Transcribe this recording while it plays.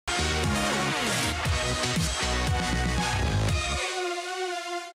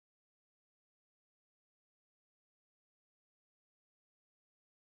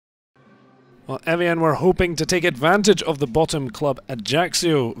Well, Evian were hoping to take advantage of the bottom club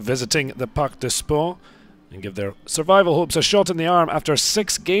Ajaccio visiting the Parc de Sport and give their survival hopes a shot in the arm after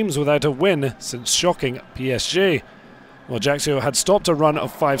 6 games without a win since shocking PSG. Well, Ajaccio had stopped a run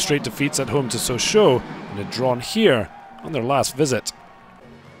of 5 straight defeats at home to Sochaux and had drawn here on their last visit.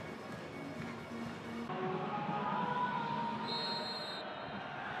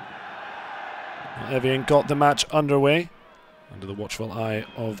 Well, Evian got the match underway under the watchful eye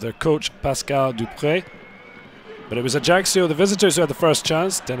of their coach Pascal Dupré. But it was Ajaccio, the visitors, who had the first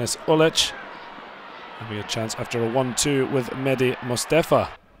chance. Denis Olic having a chance after a 1-2 with Mehdi Mostefa.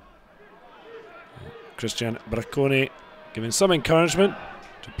 Christian Bracconi giving some encouragement.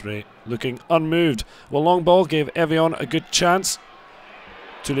 Dupré looking unmoved. Well, long ball gave Evian a good chance.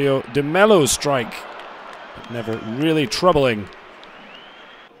 Tulio de MELO's strike, but never really troubling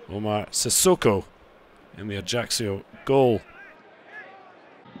Omar Sissoko in the Ajaccio goal.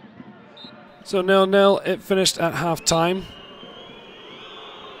 So 0-0, it finished at half-time.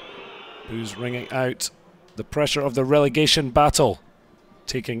 Who's ringing out, the pressure of the relegation battle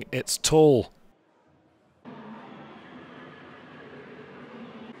taking its toll.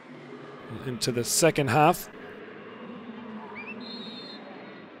 Into the second half.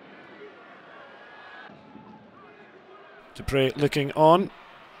 Dupré looking on.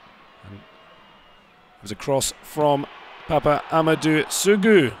 And it was a cross from Papa Amadou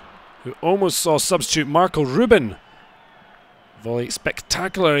SOUGOU, who almost saw substitute Marco RUBEN volley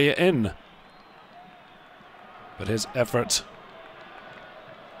spectacularly in. But his effort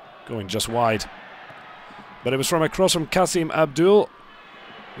going just wide. But it was from a cross from Kassim Abdul,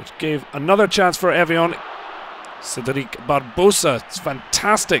 which gave another chance for Evian. Cédric BARBOSA, it's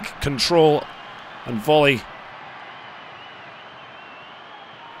fantastic control and volley.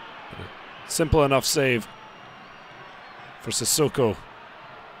 Simple enough save for Sissoko.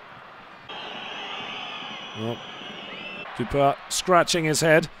 Well, Duprat scratching his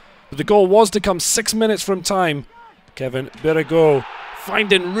head, but the goal was to come 6 minutes from time. Kévin BERIGAUD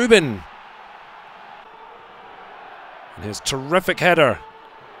finding RUBEN, and his terrific header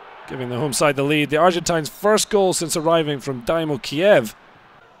giving the home side the lead. The Argentines' first goal since arriving from Dynamo Kiev.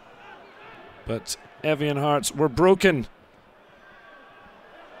 But Evian hearts were broken.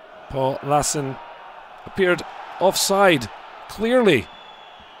 Paul Lassen appeared offside clearly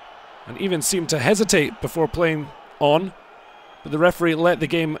and even seemed to hesitate before playing on, but the referee let the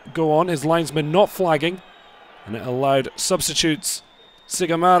game go on, his linesman not flagging, and it allowed substitutes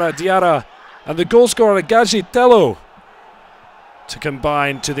Sigamara Diarra and the goal scorer Gadji TALLO to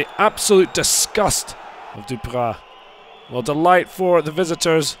combine to the absolute disgust of Duprat. Well, delight for the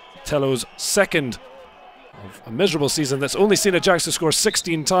visitors, TALLO's second of a miserable season that's only seen Ajaccio score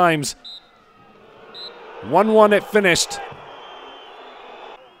 16 times. 1-1 it finished.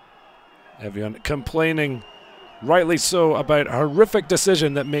 Evian complaining, rightly so, about a horrific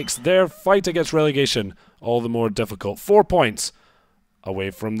decision that makes their fight against relegation all the more difficult. 4 points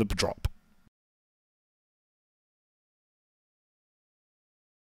away from the drop.